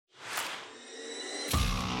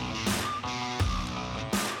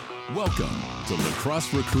Welcome to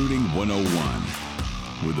Lacrosse Recruiting 101,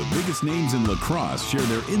 where the biggest names in lacrosse share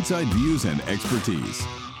their inside views and expertise.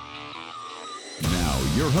 Now,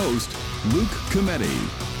 your host, Luke Cometti.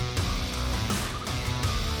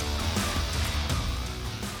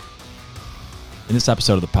 In this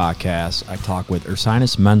episode of the podcast, I talk with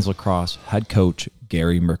Ursinus men's lacrosse head coach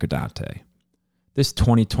Gary Mercadante. This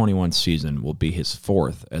 2021 season will be his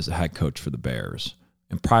fourth as a head coach for the Bears.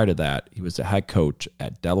 And prior to that, he was the head coach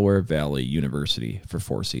at Delaware Valley University for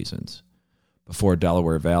 4 seasons. Before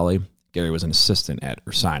Delaware Valley, Gary was an assistant at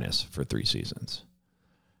Ursinus for 3 seasons.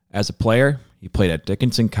 As a player, he played at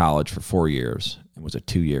Dickinson College for 4 years and was a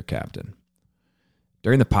 2-year captain.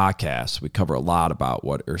 During the podcast, we cover a lot about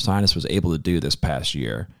what Ursinus was able to do this past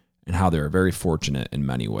year and how they were very fortunate in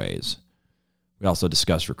many ways. We also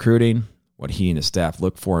discuss recruiting, what he and his staff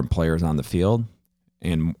look for in players on the field,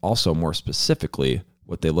 and also more specifically,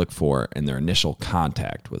 what they look for in their initial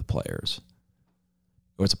contact with players.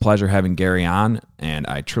 It was a pleasure having Gary on, and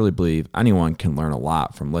I truly believe anyone can learn a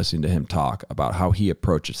lot from listening to him talk about how he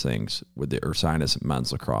approaches things with the Ursinus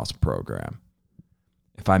men's lacrosse program.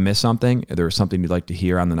 If I missed something, if there was something you'd like to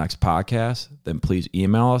hear on the next podcast, then please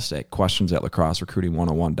email us at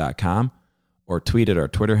questions@lacrosserecruiting101.com or tweet at our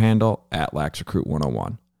Twitter handle at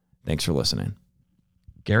laxrecruit101. Thanks for listening.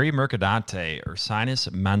 Gary Mercadante,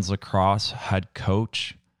 Ursinus men's lacrosse head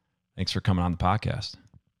coach. Thanks for coming on the podcast.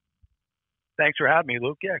 Thanks for having me,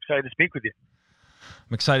 Luke. Yeah, excited to speak with you.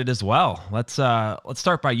 I'm excited as well. Let's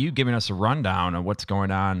start by you giving us a rundown of what's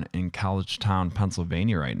going on in Collegetown,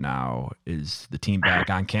 Pennsylvania right now. Is the team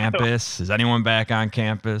back on campus? Is anyone back on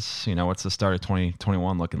campus? You know, what's the start of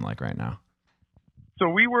 2021 looking like right now? So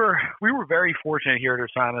we were very fortunate here at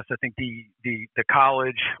Ursinus. I think the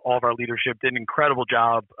college, all of our leadership did an incredible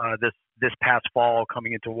job this past fall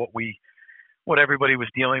coming into what everybody was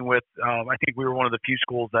dealing with. I think we were one of the few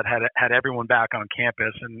schools that had everyone back on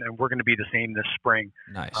campus, and we're going to be the same this spring.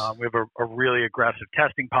 Nice. We have a really aggressive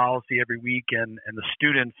testing policy every week, and the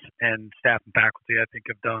students and staff and faculty, I think,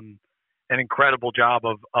 have done an incredible job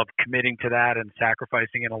of committing to that and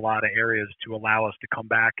sacrificing in a lot of areas to allow us to come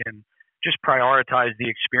back and just prioritize the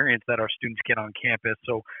experience that our students get on campus.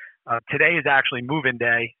 So today is actually move-in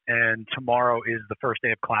day, and tomorrow is the first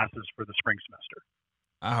day of classes for the spring semester.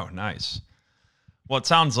 Oh, nice. Well, it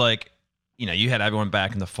sounds like, you know, you had everyone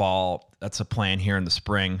back in the fall. That's a plan here in the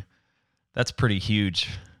spring. That's pretty huge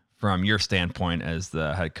from your standpoint as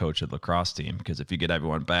the head coach of the lacrosse team, because if you get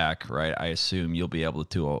everyone back, right, I assume you'll be able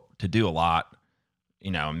to do a lot,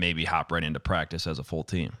 you know, maybe hop right into practice as a full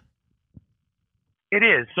team. It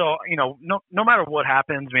is. So, you know, no matter what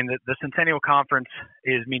happens, I mean, the Centennial Conference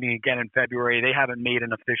is meeting again in February. They haven't made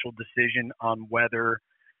an official decision on whether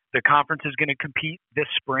the conference is going to compete this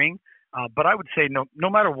spring. But I would say no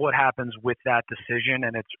matter what happens with that decision,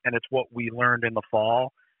 and it's what we learned in the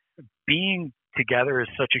fall, being together is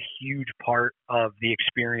such a huge part of the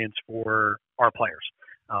experience for our players.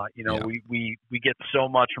 You know, yeah. we get so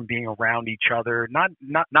much from being around each other, not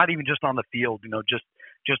even just on the field, you know, just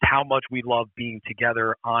how much we love being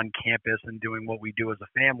together on campus and doing what we do as a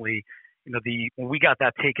family. You know, when we got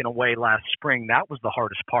that taken away last spring, that was the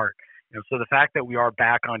hardest part. You know, so the fact that we are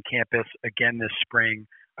back on campus again this spring,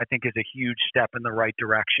 I think, is a huge step in the right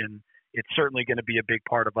direction. It's certainly going to be a big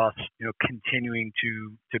part of us, you know, continuing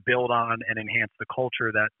to build on and enhance the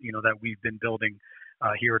culture that, you know, that we've been building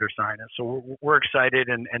here at Ursinus. So we're excited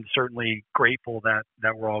and certainly grateful that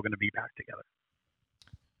we're all going to be back together.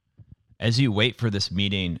 As you wait for this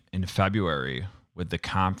meeting in February with the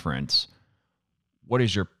conference, what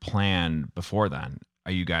is your plan before then?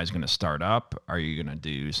 Are you guys going to start up? Are you going to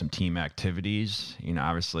do some team activities? You know,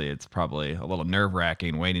 obviously it's probably a little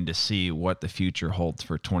nerve-wracking waiting to see what the future holds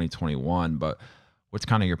for 2021, but what's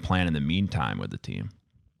kind of your plan in the meantime with the team?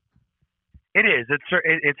 It is.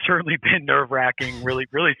 It's certainly been nerve-wracking really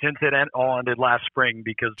since it all ended last spring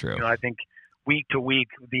because, True. You know, I think week to week,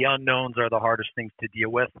 the unknowns are the hardest things to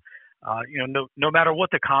deal with. You know, no matter what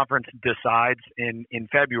the conference decides in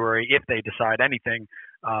February, if they decide anything,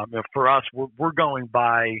 you know, for us, we're going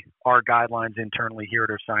by our guidelines internally here at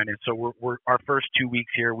Ursinus. So we're our first 2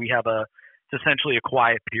 weeks here, we have it's essentially a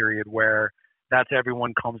quiet period where that's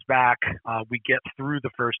everyone comes back. We get through the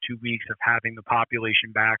first 2 weeks of having the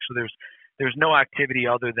population back. So there's no activity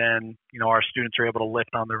other than, you know, our students are able to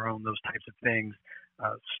lift on their own, those types of things.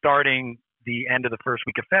 Starting the end of the first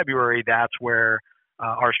week of February, that's where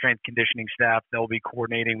our strength conditioning staff, they'll be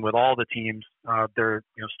coordinating with all the teams, their,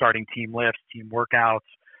 you know, starting team lifts, team workouts,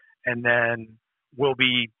 and then we'll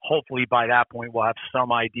be, hopefully by that point, we'll have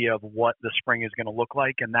some idea of what the spring is going to look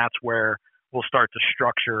like, and that's where we'll start to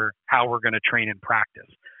structure how we're going to train and practice.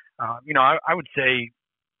 You know, I would say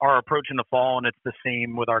our approach in the fall, and it's the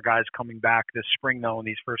same with our guys coming back this spring, though, in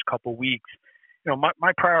these first couple weeks.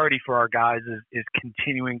 My priority for our guys is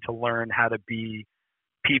continuing to learn how to be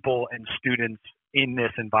people and students in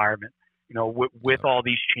this environment. With all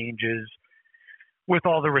these changes, with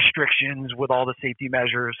all the restrictions, with all the safety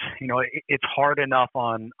measures, it's hard enough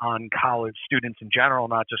on college students in general,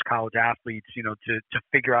 not just college athletes, to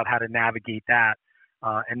figure out how to navigate that.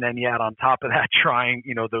 And then yet on top of that, trying,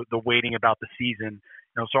 the waiting about the season.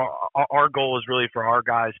 So our goal is really for our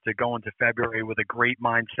guys to go into February with a great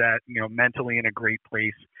mindset, mentally in a great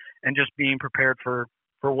place, and just being prepared for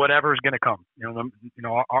whatever is going to come.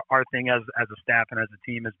 Our thing as a staff and as a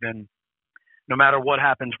team has been, no matter what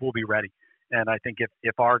happens, we'll be ready. And I think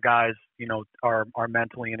if our guys, are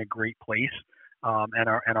mentally in a great place, and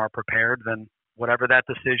are prepared, then whatever that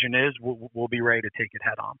decision is, we'll be ready to take it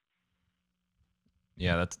head on.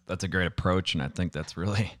 Yeah, that's a great approach, and I think that's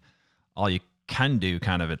really all you can do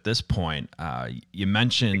kind of at this point. You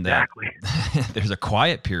mentioned that there's a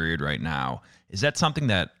quiet period right now. Is that something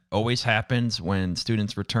that always happens when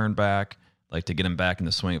students return back, like to get them back in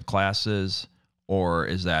the swing of classes, or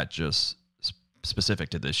is that just specific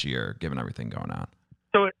to this year, given everything going on?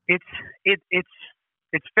 So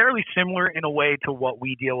it's fairly similar in a way to what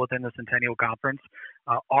we deal with in the Centennial Conference.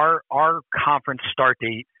 Our conference start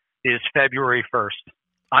date is February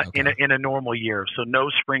 1st in a normal year. So no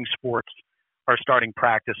spring sports are starting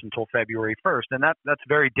practice until February 1st. And that's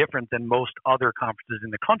very different than most other conferences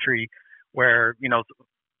in the country where,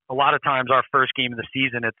 a lot of times our first game of the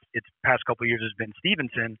season, it's past couple of years has been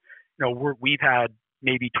Stevenson. We've had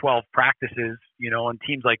maybe 12 practices, and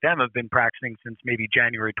teams like them have been practicing since maybe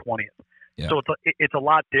January 20th. Yeah. So it's a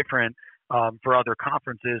lot different for other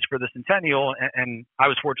conferences. For the Centennial, and I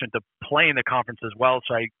was fortunate to play in the conference as well,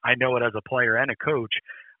 so I know it as a player and a coach.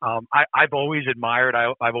 I've always admired,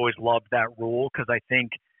 I've always loved that rule because I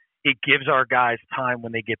think it gives our guys time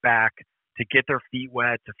when they get back to get their feet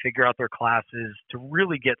wet, to figure out their classes, to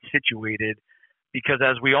really get situated. Because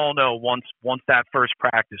as we all know, once that first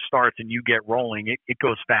practice starts and you get rolling, it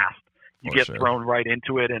goes fast. You get thrown right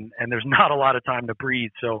into it, and there's not a lot of time to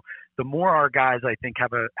breathe. So the more our guys, I think,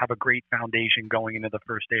 have a great foundation going into the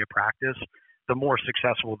first day of practice, the more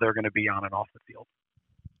successful they're going to be on and off the field.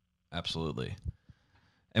 Absolutely.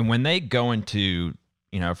 And when they go into,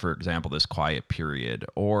 for example, this quiet period,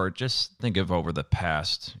 or just think of over the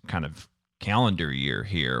past kind of calendar year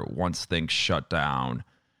here, once things shut down,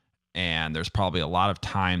 and there's probably a lot of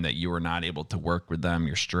time that you were not able to work with them,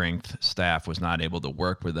 your strength staff was not able to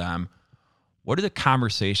work with them. What do the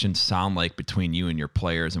conversations sound like between you and your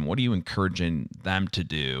players, and what are you encouraging them to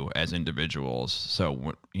do as individuals?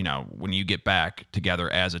 So, when you get back together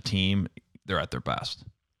as a team, they're at their best.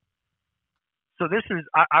 So this is,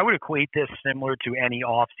 I would equate this similar to any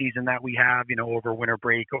off season that we have, over winter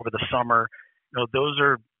break, over the summer. Those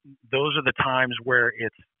are the times where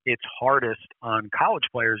it's hardest on college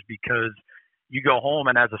players because you go home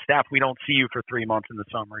and as a staff, we don't see you for 3 months in the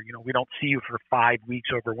summer. We don't see you for 5 weeks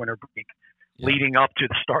over winter break leading up to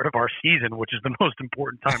the start of our season, which is the most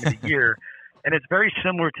important time of the year. And it's very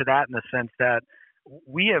similar to that in the sense that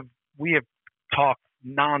we have talked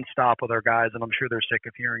nonstop with our guys, and I'm sure they're sick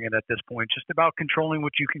of hearing it at this point, just about controlling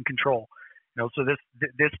what you can control. So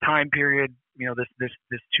this time period,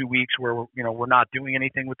 this 2 weeks where we're not doing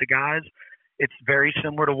anything with the guys, it's very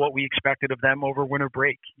similar to what we expected of them over winter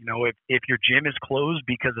break. If your gym is closed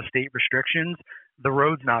because of state restrictions, the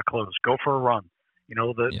road's not closed. Go for a run.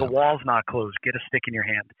 The wall's not closed. Get a stick in your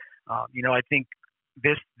hand. I think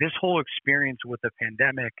this whole experience with the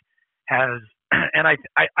pandemic has, and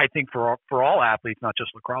I think for all athletes, not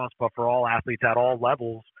just lacrosse, but for all athletes at all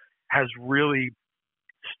levels, has really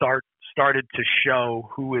started to show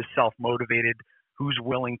who is self-motivated, who's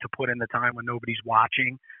willing to put in the time when nobody's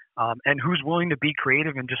watching, and who's willing to be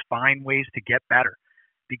creative and just find ways to get better.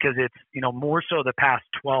 Because it's, more so the past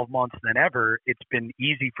 12 months than ever, it's been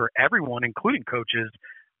easy for everyone, including coaches,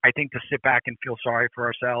 I think, to sit back and feel sorry for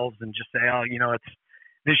ourselves and just say, it's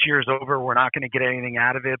this year's over. We're not going to get anything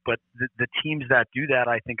out of it. But the teams that do that,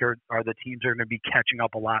 I think, are the teams that are going to be catching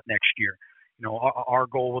up a lot next year. Our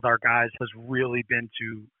goal with our guys has really been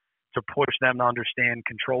to push them to understand,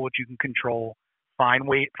 control what you can control, find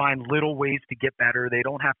little ways to get better. They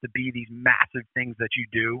don't have to be these massive things that you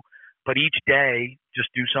do. But each day, just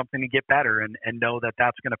do something to get better and know that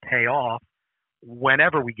that's going to pay off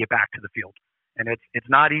whenever we get back to the field. And it's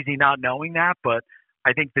not easy not knowing that, but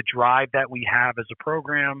I think the drive that we have as a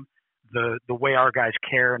program, the way our guys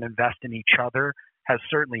care and invest in each other has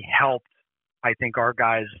certainly helped, I think, our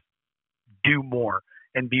guys do more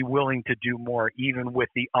and be willing to do more, even with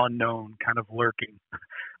the unknown kind of lurking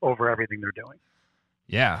over everything they're doing.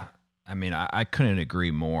 Yeah. I mean, I couldn't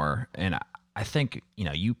agree more. And I think,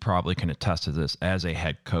 you probably can attest to this as a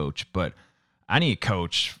head coach, but any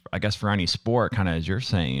coach, I guess for any sport, kind of as you're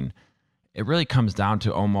saying, it really comes down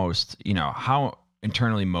to almost, how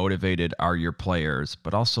internally motivated are your players,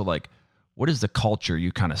 but also like, what is the culture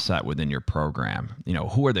you kind of set within your program?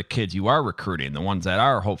 Who are the kids you are recruiting, the ones that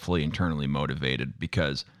are hopefully internally motivated?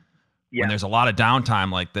 Because when there's a lot of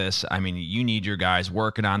downtime like this, I mean, you need your guys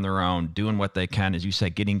working on their own, doing what they can, as you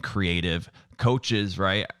said, getting creative. Coaches,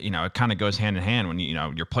 right? It kind of goes hand in hand. When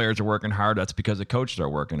your players are working hard, that's because the coaches are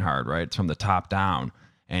working hard, right? It's from the top down.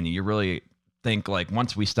 And you really think like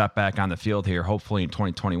once we step back on the field here, hopefully in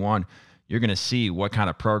 2021, you're going to see what kind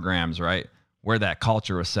of programs, right, where that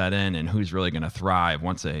culture was set in and who's really going to thrive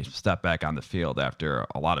once they step back on the field after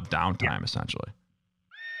a lot of downtime, essentially.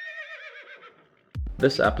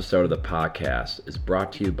 This episode of the podcast is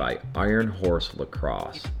brought to you by Iron Horse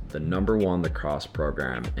Lacrosse, the #1 lacrosse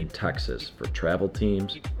program in Texas for travel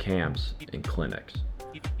teams, camps, and clinics.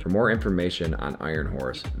 For more information on Iron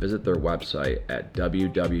Horse, visit their website at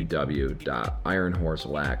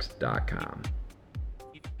www.ironhorselax.com.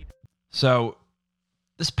 So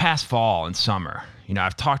this past fall and summer,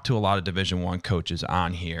 I've talked to a lot of Division I coaches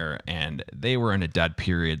on here, and they were in a dead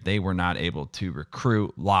period. They were not able to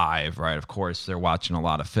recruit live, right? Of course, they're watching a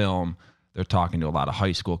lot of film. They're talking to a lot of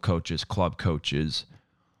high school coaches, club coaches.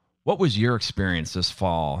 What was your experience this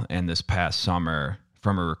fall and this past summer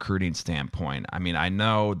from a recruiting standpoint? I mean, I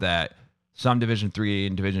know that some Division III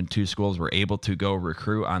and Division II schools were able to go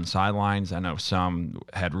recruit on sidelines. I know some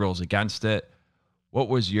had rules against it. What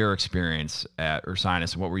was your experience at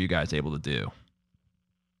Ursinus, and what were you guys able to do?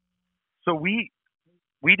 So we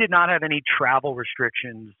did not have any travel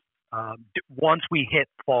restrictions once we hit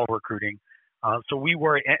fall recruiting. So we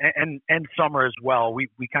were, and summer as well. We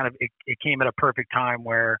kind of it came at a perfect time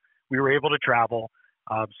where we were able to travel.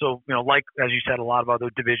 So like as you said, a lot of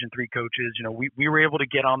other Division III coaches, we were able to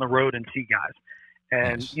get on the road and see guys.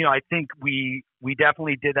 And Nice. I think we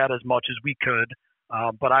definitely did that as much as we could.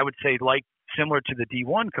 But I would say, like similar to the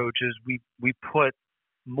D1 coaches, we put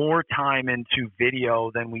more time into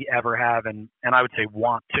video than we ever have, and I would say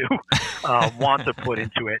want to put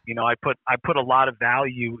into it. I put a lot of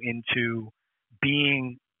value into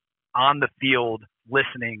being on the field,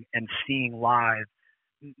 listening and seeing live,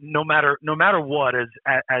 no matter what. As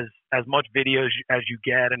much video as you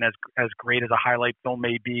get, and as great as a highlight film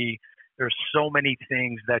may be, there's so many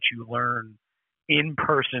things that you learn in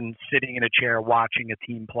person, sitting in a chair watching a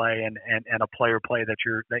team play and a player play that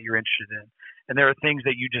you're interested in. And there are things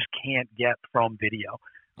that you just can't get from video.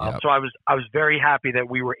 Yep. So I was very happy that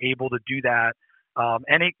we were able to do that.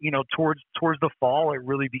 And it, towards the fall, it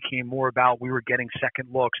really became more about, we were getting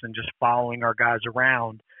second looks and just following our guys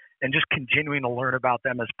around and just continuing to learn about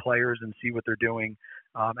them as players and see what they're doing.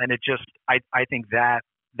 And it just, I think that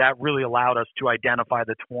really allowed us to identify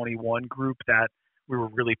the 21 group that we were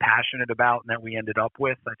really passionate about and that we ended up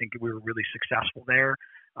with. I think we were really successful there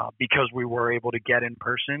because we were able to get in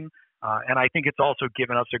person. And I think it's also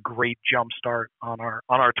given us a great jump start on our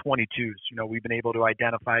 22s. We've been able to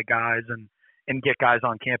identify guys and get guys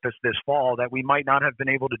on campus this fall that we might not have been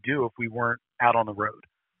able to do if we weren't out on the road.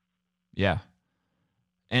 Yeah.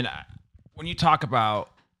 And when you talk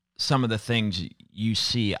about some of the things you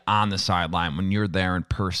see on the sideline when you're there in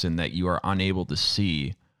person that you are unable to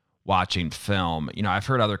see watching film, I've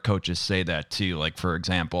heard other coaches say that too. Like, for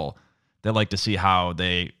example, they like to see how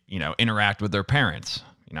they, interact with their parents,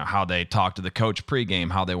 how they talk to the coach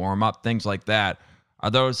pregame, how they warm up, things like that. Are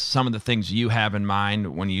those some of the things you have in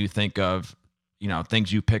mind when you think of,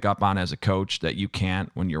 things you pick up on as a coach that you can't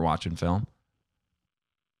when you're watching film?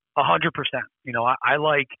 100%. I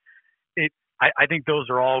like it. I think those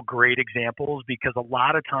are all great examples because a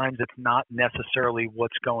lot of times it's not necessarily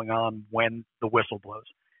what's going on when the whistle blows.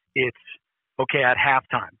 It's okay at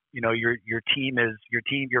halftime.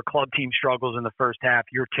 Your club team struggles in the first half.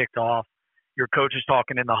 You're ticked off. Your coach is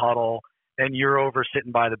talking in the huddle, and you're over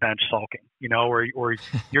sitting by the bench sulking. Or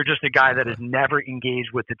you're just a guy that has never engaged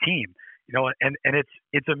with the team. And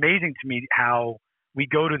it's amazing to me how we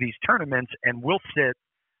go to these tournaments and we'll sit.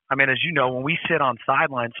 I mean, as you know, when we sit on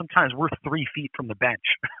sidelines, sometimes we're 3 feet from the bench.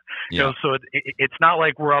 Yeah. So it's not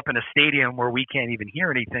like we're up in a stadium where we can't even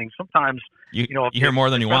hear anything. Sometimes, you hear more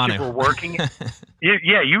than you want to. If we're working,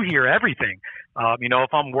 you hear everything.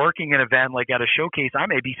 If I'm working an event like at a showcase, I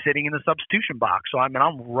may be sitting in the substitution box. So I'm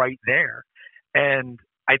right there. And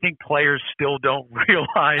I think players still don't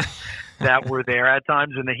realize that we're there at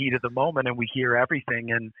times in the heat of the moment and we hear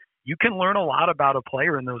everything. And you can learn a lot about a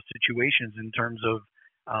player in those situations in terms of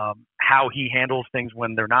how he handles things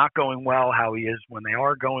when they're not going well, how he is when they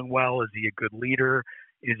are going well. Is he a good leader?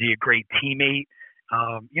 Is he a great teammate?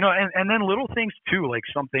 And then little things too, like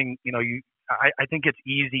something, I think it's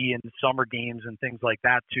easy in summer games and things like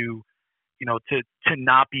that to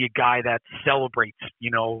not be a guy that celebrates,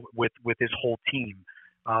 with his whole team.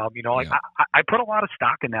 I put a lot of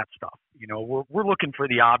stock in that stuff. We're looking for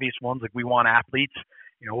the obvious ones. Like we want athletes,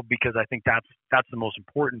 because I think that's the most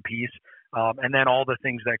important piece. And then all the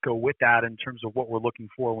things that go with that in terms of what we're looking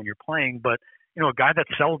for when you're playing. But, a guy that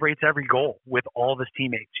celebrates every goal with all of his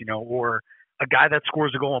teammates, or a guy that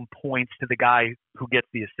scores a goal and points to the guy who gets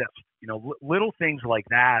the assist, little things like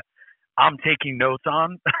that. I'm taking notes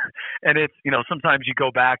on, and it's, sometimes you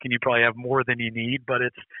go back and you probably have more than you need, but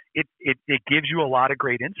it gives you a lot of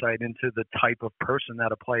great insight into the type of person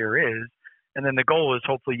that a player is. And then the goal is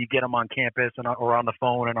hopefully you get them on campus or on the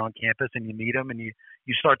phone and on campus, and you meet them and you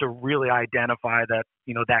start to really identify that,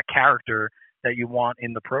 that character that you want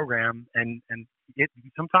in the program. And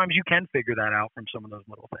sometimes you can figure that out from some of those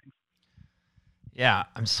little things. Yeah.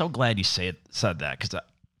 I'm so glad you said that, because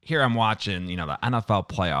here I'm watching, the NFL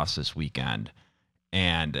playoffs this weekend,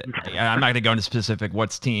 and I'm not going to go into specific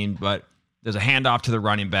what's team, but there's a handoff to the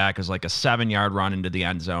running back. It was like a 7-yard run into the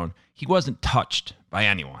end zone. He wasn't touched by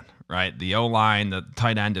anyone, right? The O-line, the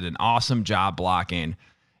tight end did an awesome job blocking,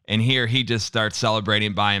 and here he just starts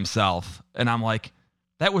celebrating by himself. And I'm like,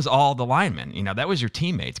 that was all the linemen. That was your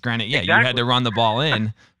teammates. Granted, yeah, exactly. You had to run the ball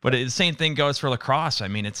in, but the same thing goes for lacrosse. I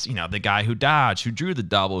mean, it's, the guy who dodged, who drew the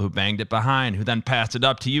double, who banged it behind, who then passed it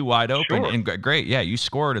up to you wide open. Sure. And great, yeah, you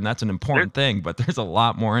scored, and that's an important thing, but there's a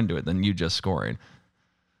lot more into it than you just scoring.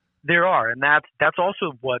 There are, and that's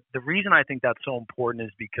also the reason I think that's so important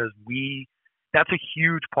is because that's a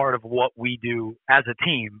huge part of what we do as a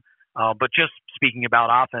team. But just speaking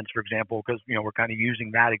about offense, for example, because, we're kind of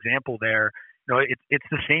using that example there, it's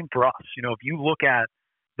the same for us. If you look at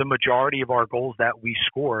the majority of our goals that we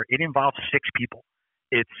score, it involves 6 people.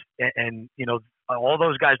 All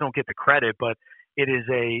those guys don't get the credit, but it's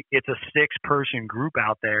a 6-person group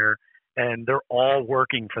out there, and they're all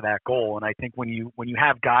working for that goal. And I think when you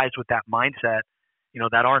have guys with that mindset,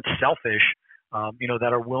 that aren't selfish,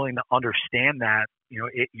 that are willing to understand that,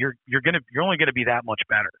 you're only going to be that much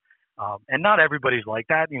better. And not everybody's like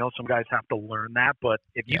that. Some guys have to learn that. But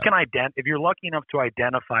if you can if you're lucky enough to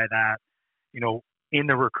identify that, in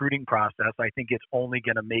the recruiting process, I think it's only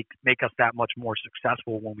going to make us that much more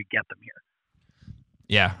successful when we get them here.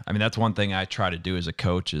 Yeah, I mean, that's one thing I try to do as a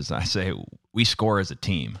coach is I say we score as a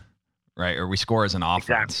team, right? Or we score as an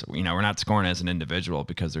offense. Exactly. We're not scoring as an individual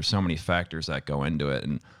because there's so many factors that go into it.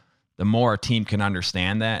 And the more a team can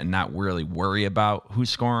understand that and not really worry about who's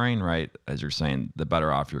scoring, right, as you're saying, the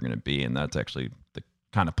better off you're going to be. And that's actually the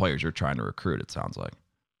kind of players you're trying to recruit, it sounds like.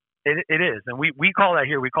 It is. And we call that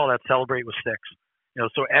here, we call that celebrate with 6.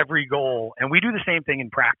 So every goal, and we do the same thing in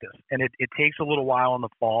practice. And it takes a little while in the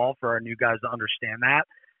fall for our new guys to understand that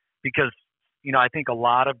because, I think a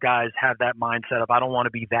lot of guys have that mindset of, I don't want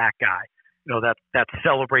to be that guy, that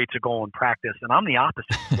celebrates a goal in practice. And I'm the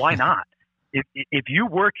opposite. Why not? If you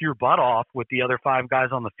work your butt off with the other 5 guys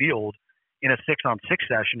on the field in a 6-on-6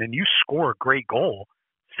 session and you score a great goal,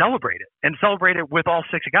 celebrate it with all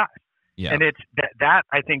 6 guys. Yeah. And it's that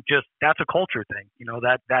I think that's a culture thing,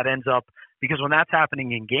 that ends up, because when that's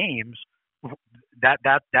happening in games,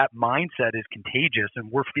 that mindset is contagious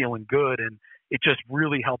and we're feeling good, and it just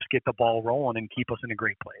really helps get the ball rolling and keep us in a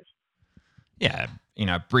great place. Yeah,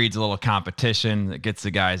 it breeds a little competition. It gets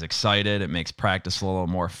the guys excited. It makes practice a little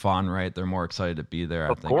more fun, right? They're more excited to be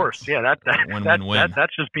there. Of course, yeah.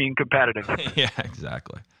 That's just being competitive. Yeah,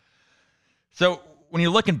 exactly. So when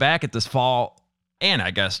you're looking back at this fall, and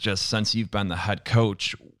I guess just since you've been the head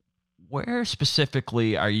coach, where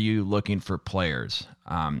specifically are you looking for players?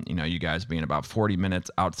 You guys being about 40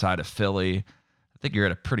 minutes outside of Philly. I think you're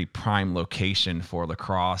at a pretty prime location for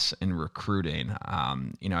lacrosse and recruiting.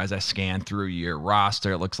 As I scan through your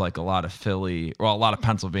roster, it looks like a lot of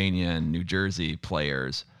Pennsylvania and New Jersey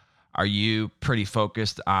players. Are you pretty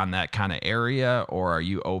focused on that kind of area, or are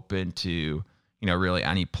you open to, really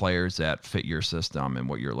any players that fit your system and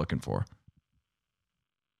what you're looking for?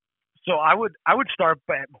 So I would start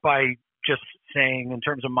by just saying, in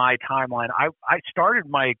terms of my timeline, I started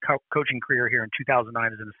my coaching career here in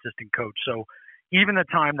 2009 as an assistant coach. So even the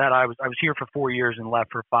time that I was here for 4 years and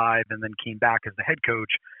left for 5 and then came back as the head coach.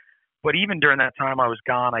 But even during that time I was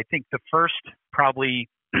gone, I think the first probably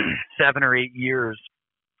 7 or 8 years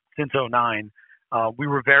since 2009, we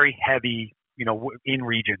were very heavy, in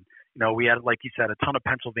region. We had, like you said, a ton of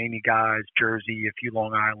Pennsylvania guys, Jersey, a few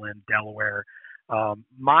Long Island, Delaware.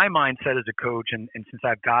 My mindset as a coach, and since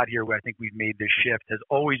I've got here, where I think we've made this shift, has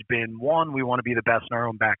always been, one, we want to be the best in our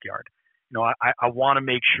own backyard. I want to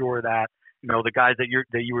make sure that, the guys that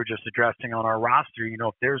you were just addressing on our roster,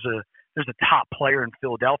 if there's a top player in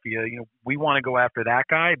Philadelphia, we want to go after that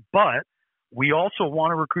guy, but we also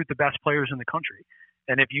want to recruit the best players in the country.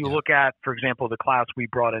 And if you look at, for example, the class we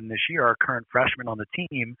brought in this year, our current freshmen on the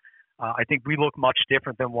team, I think we look much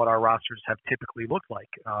different than what our rosters have typically looked like.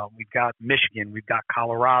 We've got Michigan, we've got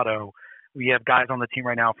Colorado, we have guys on the team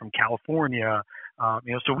right now from California.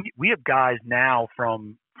 So we have guys now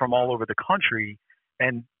from all over the country,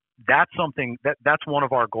 and that's something that's one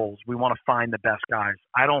of our goals. We want to find the best guys.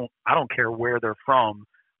 I don't care where they're from.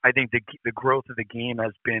 I think the growth of the game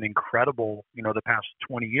has been incredible, the past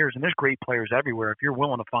 20 years, and there's great players everywhere. If you're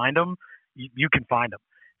willing to find them, you can find them.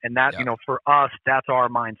 And that, for us, that's our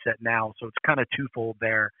mindset now. So it's kind of twofold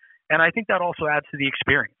there. And I think that also adds to the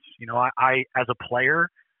experience. I as a player,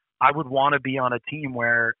 I would want to be on a team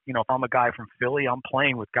where, if I'm a guy from Philly, I'm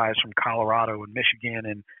playing with guys from Colorado and Michigan.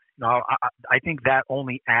 And, I think that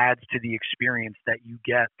only adds to the experience that you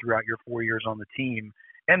get throughout your 4 years on the team.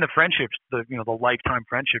 And the friendships, the lifetime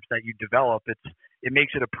friendships that you develop, it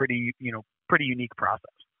makes it a pretty unique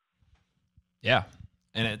process. Yeah.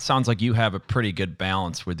 And it sounds like you have a pretty good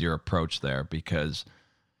balance with your approach there, because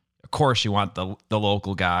of course you want the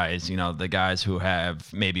local guys, the guys who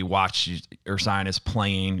have maybe watched Ursinus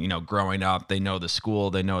playing, growing up. They know the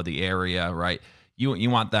school, they know the area, right?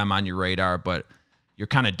 You want them on your radar, but you're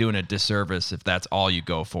kind of doing a disservice if that's all you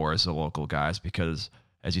go for as the local guys, because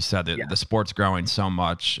as you said, the sport's growing so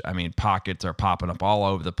much. I mean, pockets are popping up all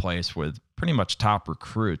over the place with pretty much top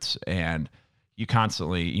recruits, and you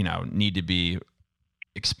constantly, need to be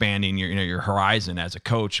expanding your horizon as a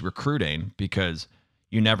coach recruiting, because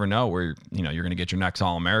you never know where, you're going to get your next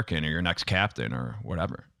All-American or your next captain or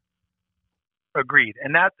whatever. Agreed.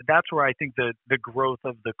 And that's where I think the growth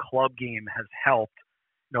of the club game has helped.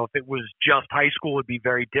 If it was just high school, it'd be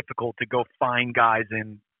very difficult to go find guys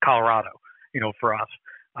in Colorado, for us.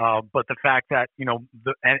 But the fact that,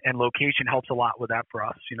 and location helps a lot with that for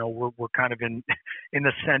us. We're kind of in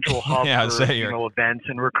the central hub for, events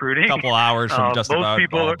and recruiting. A couple hours from just about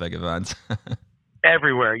all the big events.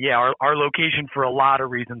 Everywhere. Yeah. Our location, for a lot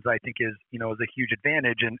of reasons, I think is a huge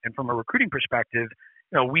advantage. And from a recruiting perspective,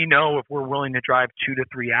 we know if we're willing to drive 2 to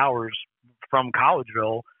 3 hours from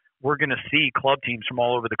Collegeville, we're going to see club teams from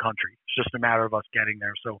all over the country. It's just a matter of us getting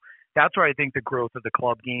there. So that's where I think the growth of the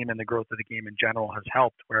club game and the growth of the game in general has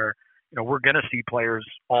helped, where, we're going to see players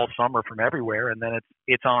all summer from everywhere. And then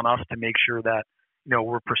it's on us to make sure that,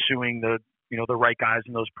 we're pursuing the right guys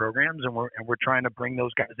in those programs, and we're trying to bring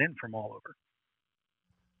those guys in from all over.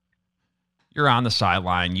 You're on the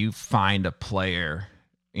sideline, you find a player,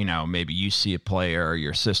 maybe you see a player, or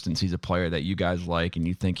your assistant sees a player that you guys like, and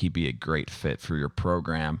you think he'd be a great fit for your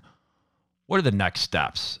program. What are the next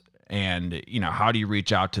steps? And, how do you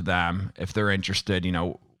reach out to them if they're interested?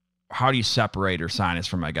 How do you separate Ursinus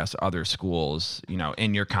from, I guess, other schools,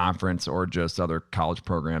 in your conference or just other college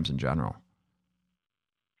programs in general?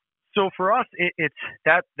 So for us, it's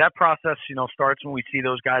that process, starts when we see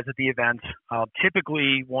those guys at the events.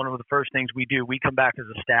 Typically, one of the first things we do, we come back as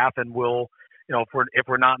a staff and we'll, if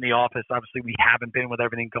we're not in the office, obviously we haven't been with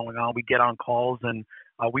everything going on. We get on calls and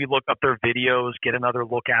we look up their videos, get another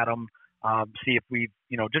look at them. See if we,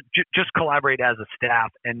 just collaborate as a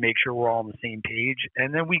staff and make sure we're all on the same page.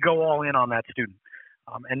 And then we go all in on that student.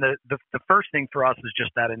 And the first thing for us is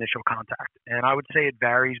just that initial contact. And I would say it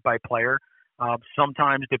varies by player.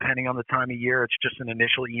 Sometimes, depending on the time of year, it's just an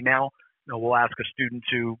initial email. We'll ask a student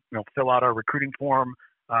to, fill out our recruiting form.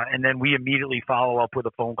 And then we immediately follow up with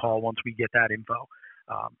a phone call once we get that info.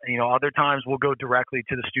 Other times we'll go directly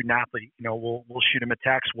to the student athlete. We'll shoot him a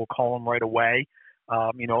text. We'll call him right away.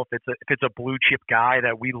 If it's a blue chip guy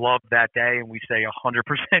that we love that day and we say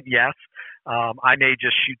 100% yes, I may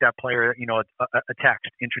just shoot that player, a text,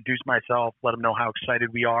 introduce myself, let them know how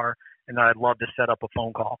excited we are, and that I'd love to set up a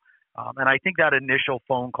phone call. And I think that initial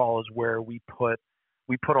phone call is where we put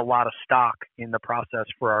a lot of stock in the process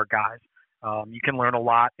for our guys. You can learn a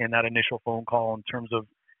lot in that initial phone call in terms of,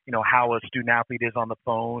 how a student athlete is on the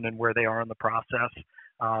phone and where they are in the process.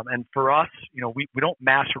 And for us, we don't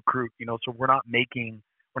mass recruit, so we're not making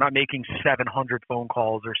 700 phone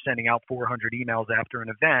calls or sending out 400 emails after an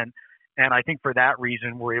event. And I think for that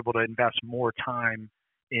reason, we're able to invest more time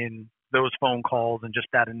in those phone calls and just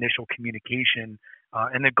that initial communication.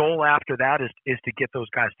 And the goal after that is to get those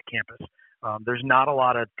guys to campus. There's not a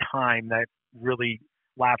lot of time that really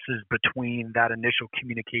lapses between that initial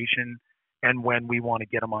communication and when we want to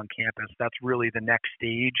get them on campus. That's really the next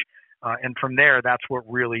stage. And from there, that's what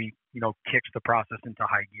really kicks the process into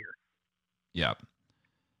high gear. Yeah.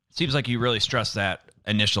 Seems like you really stress that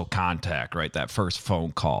initial contact, right? That first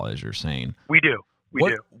phone call, as you're saying. We do.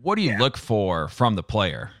 What do you look for from the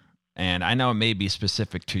player? And I know it may be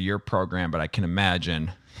specific to your program, but I can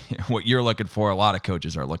imagine what you're looking for, a lot of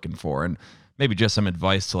coaches are looking for. And maybe just some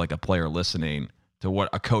advice to like a player listening to what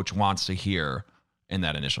a coach wants to hear in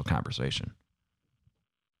that initial conversation.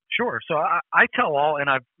 Sure. So I tell all, and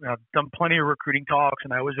I've done plenty of recruiting talks,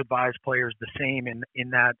 and I always advise players the same in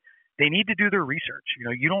that they need to do their research.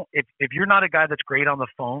 You don't, if you're not a guy that's great on the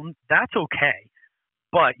phone, that's okay,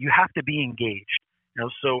 but you have to be engaged.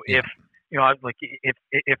 So if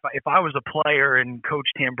I was a player and Coach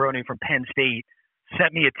Tambroni from Penn State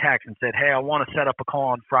sent me a text and said, "Hey, I want to set up a call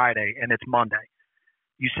on Friday," and it's Monday,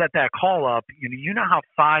 you set that call up. You now have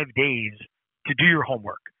 5 days to do your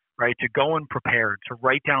homework, right? To go in prepared, to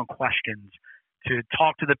write down questions, to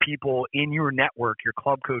talk to the people in your network, your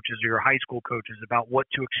club coaches or your high school coaches, about what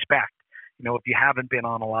to expect. If you haven't been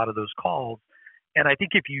on a lot of those calls, and I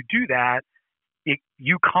think if you do that,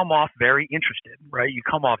 you come off very interested, right? You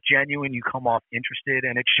come off genuine, you come off interested,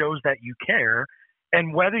 and it shows that you care.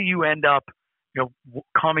 And whether you end up,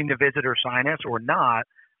 coming to visit or sign us or not,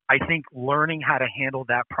 I think learning how to handle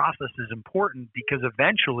that process is important, because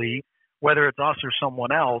eventually, whether it's us or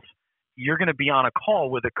someone else, you're going to be on a call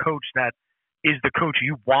with a coach that is the coach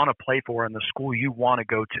you want to play for in the school you want to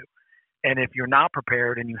go to. And if you're not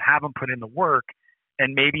prepared and you haven't put in the work,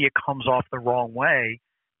 and maybe it comes off the wrong way,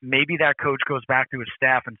 maybe that coach goes back to his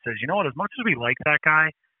staff and says, "You know what, as much as we like that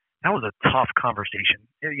guy, that was a tough conversation.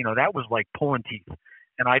 That was like pulling teeth.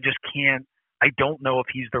 And I don't know if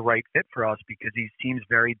he's the right fit for us because he seems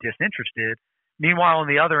very disinterested." Meanwhile, on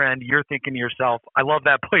the other end, you're thinking to yourself, "I love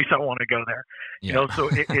that place. I want to go there." Yeah. So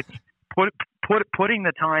it's putting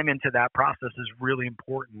the time into that process is really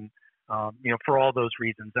important, for all those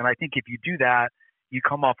reasons. And I think if you do that, you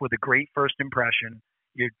come off with a great first impression.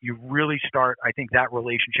 You really start, I think, that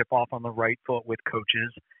relationship off on the right foot with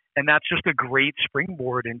coaches, and that's just a great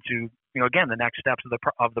springboard into, again, the next steps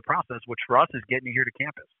of the process, which for us is getting you here to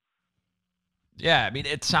campus. Yeah, I mean,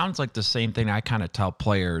 it sounds like the same thing I kind of tell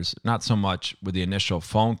players, not so much with the initial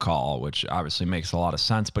phone call, which obviously makes a lot of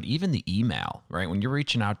sense, but even the email, right? When you're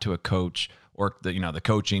reaching out to a coach or the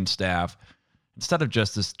coaching staff, instead of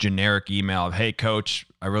just this generic email of, "Hey, coach,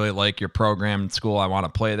 I really like your program in school. I want to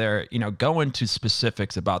play there," go into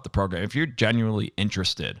specifics about the program. If you're genuinely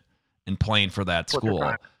interested in playing for that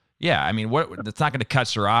school, yeah, I mean, it's not going to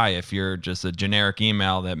catch their eye if you're just a generic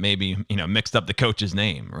email that maybe, mixed up the coach's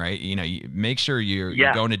name, right? You make sure you're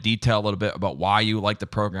going into detail a little bit about why you like the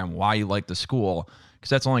program, why you like the school,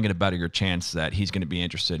 because that's only going to better your chance that he's going to be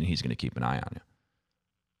interested and he's going to keep an eye on you.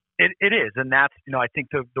 It is, and that's, I think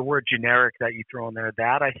the word generic that you throw in there,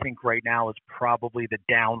 that I think right now is probably the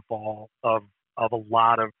downfall of a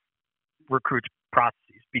lot of recruits'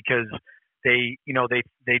 processes, because they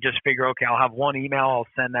just figure, okay, I'll have one email, I'll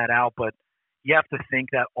send that out, but you have to think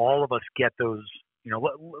that all of us get those,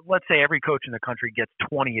 let's say every coach in the country gets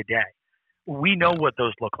 20 a day. We know what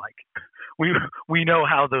those look like. We know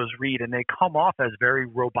how those read, and they come off as very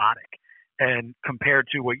robotic. And compared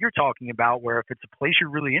to what you're talking about, where if it's a place you're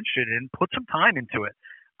really interested in, put some time into it.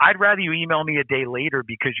 I'd rather you email me a day later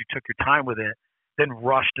because you took your time with it than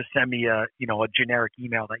rush to send me a generic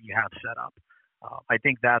email that you have set up. I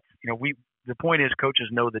think that's, the point is coaches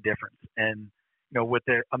know the difference. And, with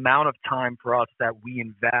the amount of time for us that we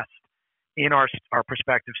invest in our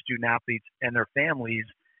prospective student athletes and their families,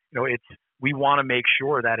 we want to make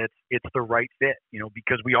sure that it's the right fit,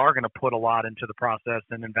 because we are going to put a lot into the process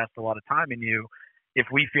and invest a lot of time in you. If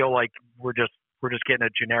we feel like we're just getting a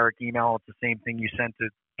generic email, it's the same thing you sent to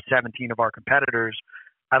 17 of our competitors,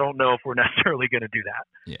 I don't know if we're necessarily going to do that.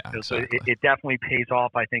 Yeah, exactly. So it definitely pays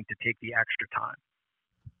off, I think, to take the extra time.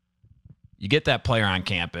 You get that player on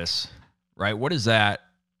campus, right? What does that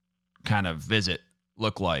kind of visit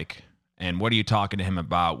look like? And what are you talking to him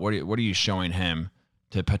about? What are you showing him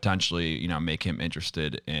to potentially, make him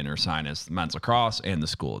interested in Ursinus men's lacrosse and the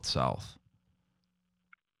school itself?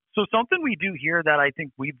 So something we do here that I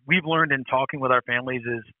think we've learned in talking with our families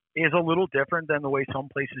is a little different than the way some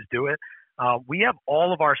places do it. We have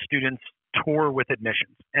all of our students tour with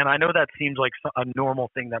admissions. And I know that seems like a normal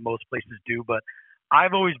thing that most places do, but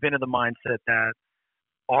I've always been of the mindset that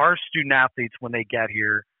our student athletes, when they get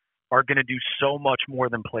here, are going to do so much more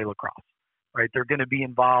than play lacrosse, right? They're going to be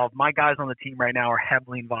involved. My guys on the team right now are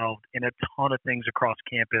heavily involved in a ton of things across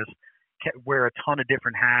campus, wear a ton of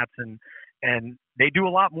different hats, and they do a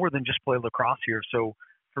lot more than just play lacrosse here. So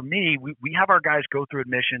for me, we have our guys go through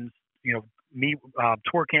admissions, meet,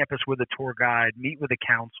 tour campus with a tour guide, meet with a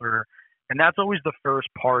counselor, And that's always the first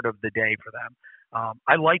part of the day for them.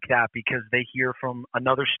 I like that because they hear from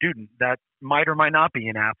another student that might or might not be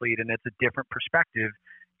an athlete, and it's a different perspective.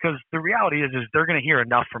 Because the reality is they're going to hear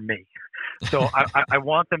enough from me. So I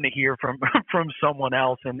want them to hear from someone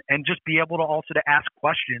else, and just be able to also to ask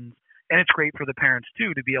questions. And it's great for the parents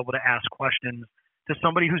too to be able to ask questions to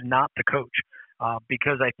somebody who's not the coach.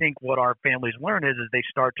 Because I think what our families learn is they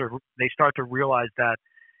start to realize that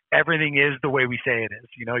everything is the way we say it is.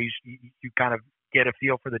 You know, you kind of get a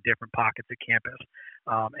feel for the different pockets of campus.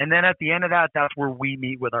 And then at the end of that, that's where we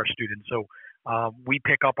meet with our students. So we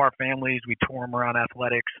pick up our families, we tour them around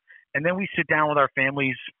athletics, and then we sit down with our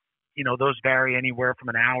families. You know, those vary anywhere from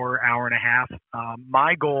an hour, hour and a half.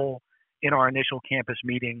 My goal in our initial campus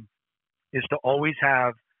meeting is to always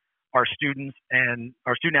have our students and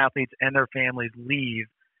our student athletes and their families leave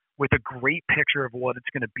with a great picture of what it's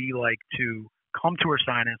going to be like to come to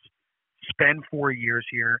Ursinus, spend 4 years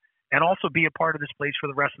here, and also be a part of this place for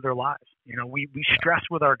the rest of their lives. You know, we stress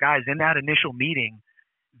with our guys in that initial meeting,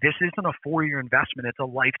 this isn't a 4-year investment, it's a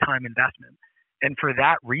lifetime investment. And for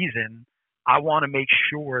that reason, I want to make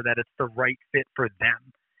sure that it's the right fit for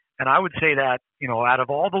them. And I would say that, you know, out of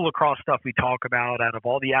all the lacrosse stuff we talk about, out of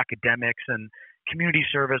all the academics and community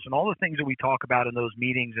service and all the things that we talk about in those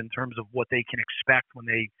meetings in terms of what they can expect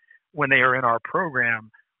when they are in our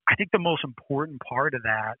program, I think the most important part of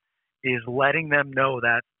that is letting them know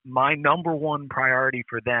that my number one priority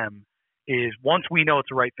for them is, once we know it's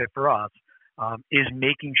the right fit for us, is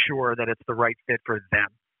making sure that it's the right fit for them,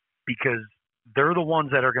 because they're the ones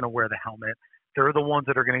that are going to wear the helmet. They're the ones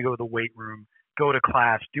that are going to go to the weight room, go to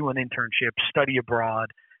class, do an internship, study abroad,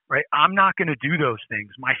 right? I'm not going to do those things.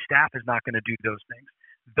 My staff is not going to do those things.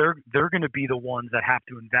 They're going to be the ones that have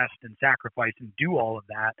to invest and sacrifice and do all of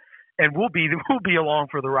that. And we'll be along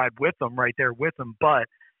for the ride with them, right there with them. But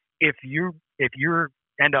if you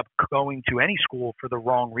end up going to any school for the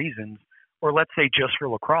wrong reasons, or let's say just for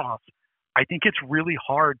lacrosse, I think it's really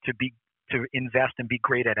hard to invest and be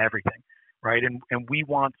great at everything, right? And we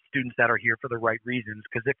want students that are here for the right reasons,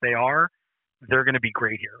 because if they are, they're going to be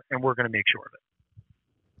great here, and we're going to make sure of it.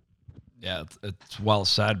 Yeah, it's well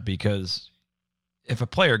said, because if a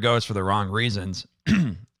player goes for the wrong reasons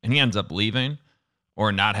and he ends up leaving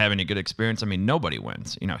or not having a good experience, I mean, nobody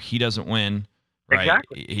wins. You know, he doesn't win, right?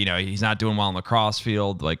 Exactly. You know, he's not doing well on the lacrosse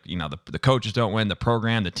field. Like, you know, the coaches don't win, the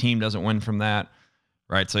program, the team doesn't win from that,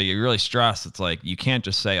 right? So you really stress. It's like, you can't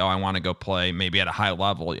just say, oh, I want to go play maybe at a high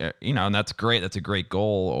level, you know, and that's great. That's a great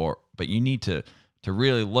goal. But you need to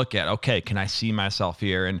really look at, okay, can I see myself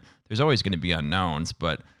here? And there's always going to be unknowns,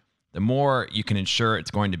 but the more you can ensure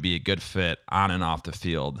it's going to be a good fit on and off the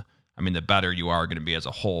field, I mean, the better you are going to be as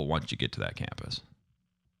a whole once you get to that campus.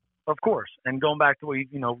 Of course. And going back to what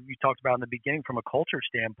you talked about in the beginning from a culture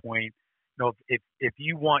standpoint, you know, if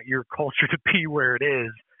you want your culture to be where it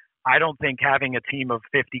is, I don't think having a team of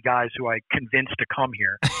 50 guys who I convinced to come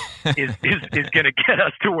here is going to get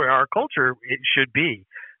us to where our culture it should be.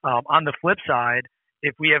 On the flip side,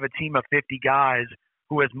 if we have a team of 50 guys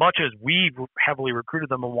who, as much as we heavily recruited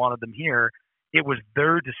them and wanted them here, it was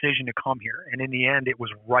their decision to come here, and in the end, it was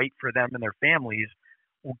right for them and their families.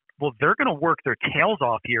 Well, they're going to work their tails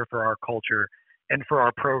off here for our culture and for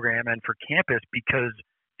our program and for campus, because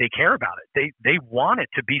they care about it. They want it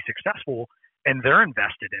to be successful, and they're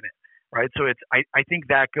invested in it, right? So I think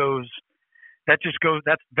that's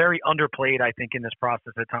very underplayed, I think, in this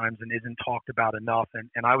process at times, and isn't talked about enough.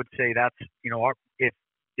 And I would say that's, you know,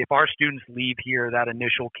 if our students leave here that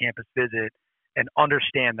initial campus visit and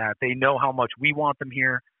understand that, they know how much we want them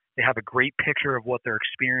here. They have a great picture of what their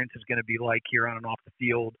experience is going to be like here on and off the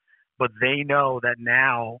field, but they know that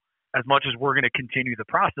now, as much as we're going to continue the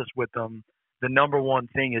process with them, the number one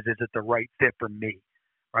thing is it the right fit for me,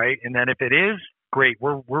 right? And then if it is, great,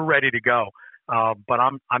 we're ready to go. But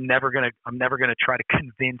I'm never gonna try to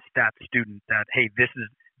convince that student that, hey, this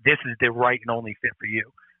is the right and only fit for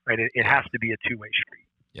you, right? It has to be a two-way street.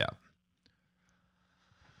 Yeah.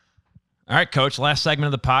 All right, Coach, last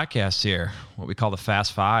segment of the podcast here, what we call the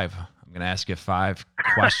Fast Five. I'm going to ask you 5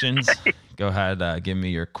 questions. Go ahead, give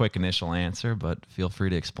me your quick initial answer, but feel free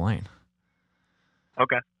to explain.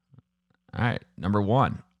 Okay. All right, number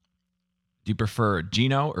 1, do you prefer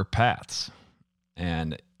Gino or Pat's?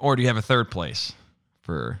 Or do you have a third place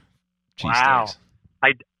for cheesesteaks?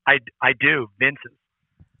 Wow. I do. Vince's.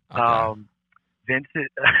 Okay. Vincent.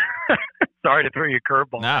 Sorry to throw you a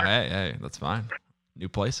curveball. No, hey, that's fine. New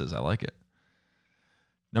places. I like it.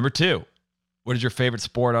 Number 2, what is your favorite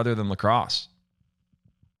sport other than lacrosse?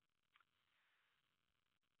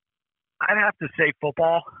 I'd have to say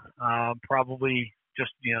football. Probably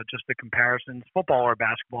just the comparisons, football or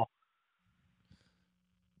basketball.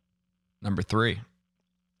 Number 3,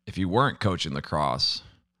 if you weren't coaching lacrosse,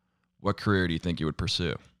 what career do you think you would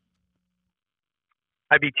pursue?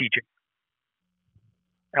 I'd be teaching.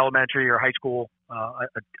 Elementary or high school,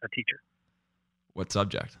 a teacher. What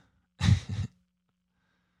subject?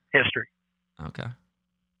 History. Okay.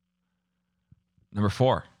 Number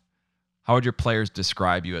 4, how would your players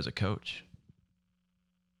describe you as a coach?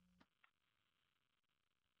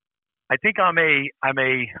 I think I'm a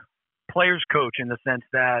player's coach in the sense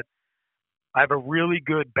that I have a really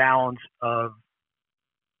good balance of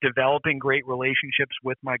developing great relationships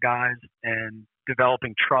with my guys and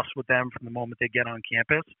developing trust with them from the moment they get on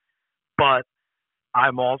campus. But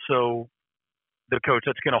I'm also the coach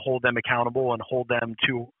that's going to hold them accountable and hold them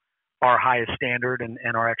to our highest standard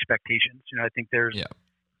and our expectations. I think there's,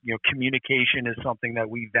 communication is something that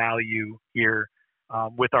we value here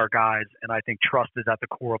with our guys. And I think trust is at the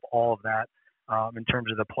core of all of that in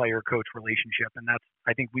terms of the player-coach relationship. And that's,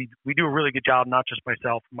 I think we do a really good job, not just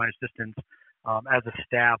myself and my assistants, as a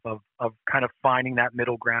staff of kind of finding that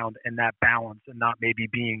middle ground and that balance and not maybe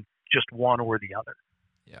being just one or the other.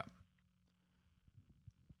 Yeah.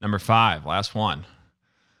 Number 5, last one.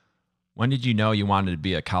 When did you know you wanted to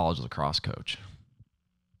be a college lacrosse coach?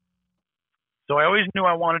 So I always knew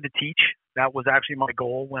I wanted to teach. That was actually my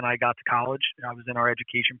goal when I got to college. I was in our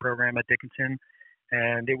education program at Dickinson,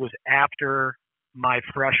 and it was after my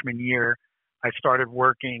freshman year I started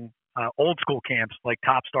working old school camps like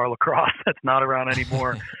Top Star Lacrosse that's not around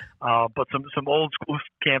anymore, but some old school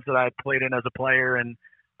camps that I had played in as a player, and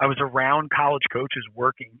I was around college coaches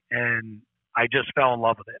working, and I just fell in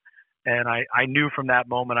love with it. And I knew from that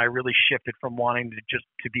moment I really shifted from wanting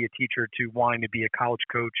to be a teacher to wanting to be a college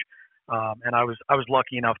coach. And I was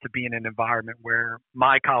lucky enough to be in an environment where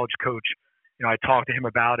my college coach, I talked to him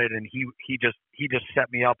about it, and he just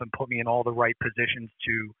set me up and put me in all the right positions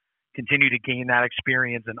to continue to gain that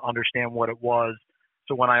experience and understand what it was.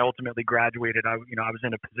 So when I ultimately graduated, I was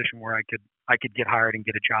in a position where I could get hired and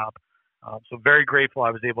get a job. So very grateful I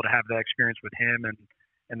was able to have that experience with him,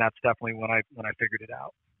 and that's definitely when I figured it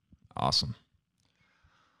out. Awesome.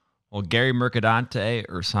 Well, Gary Mercadante,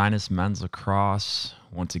 Ursinus Men's Lacrosse,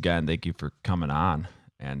 once again, thank you for coming on,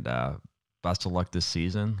 and best of luck this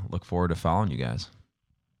season. Look forward to following you guys.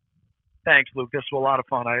 Thanks, Luke. This was a lot of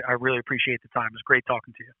fun. I really appreciate the time. It was great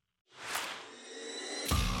talking to you.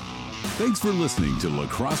 Thanks for listening to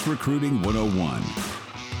Lacrosse Recruiting 101.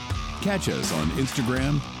 Catch us on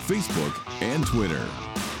Instagram, Facebook, and Twitter.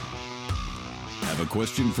 Have a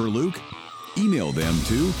question for Luke? Email them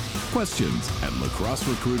to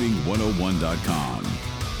questions@lacrosserecruiting101.com.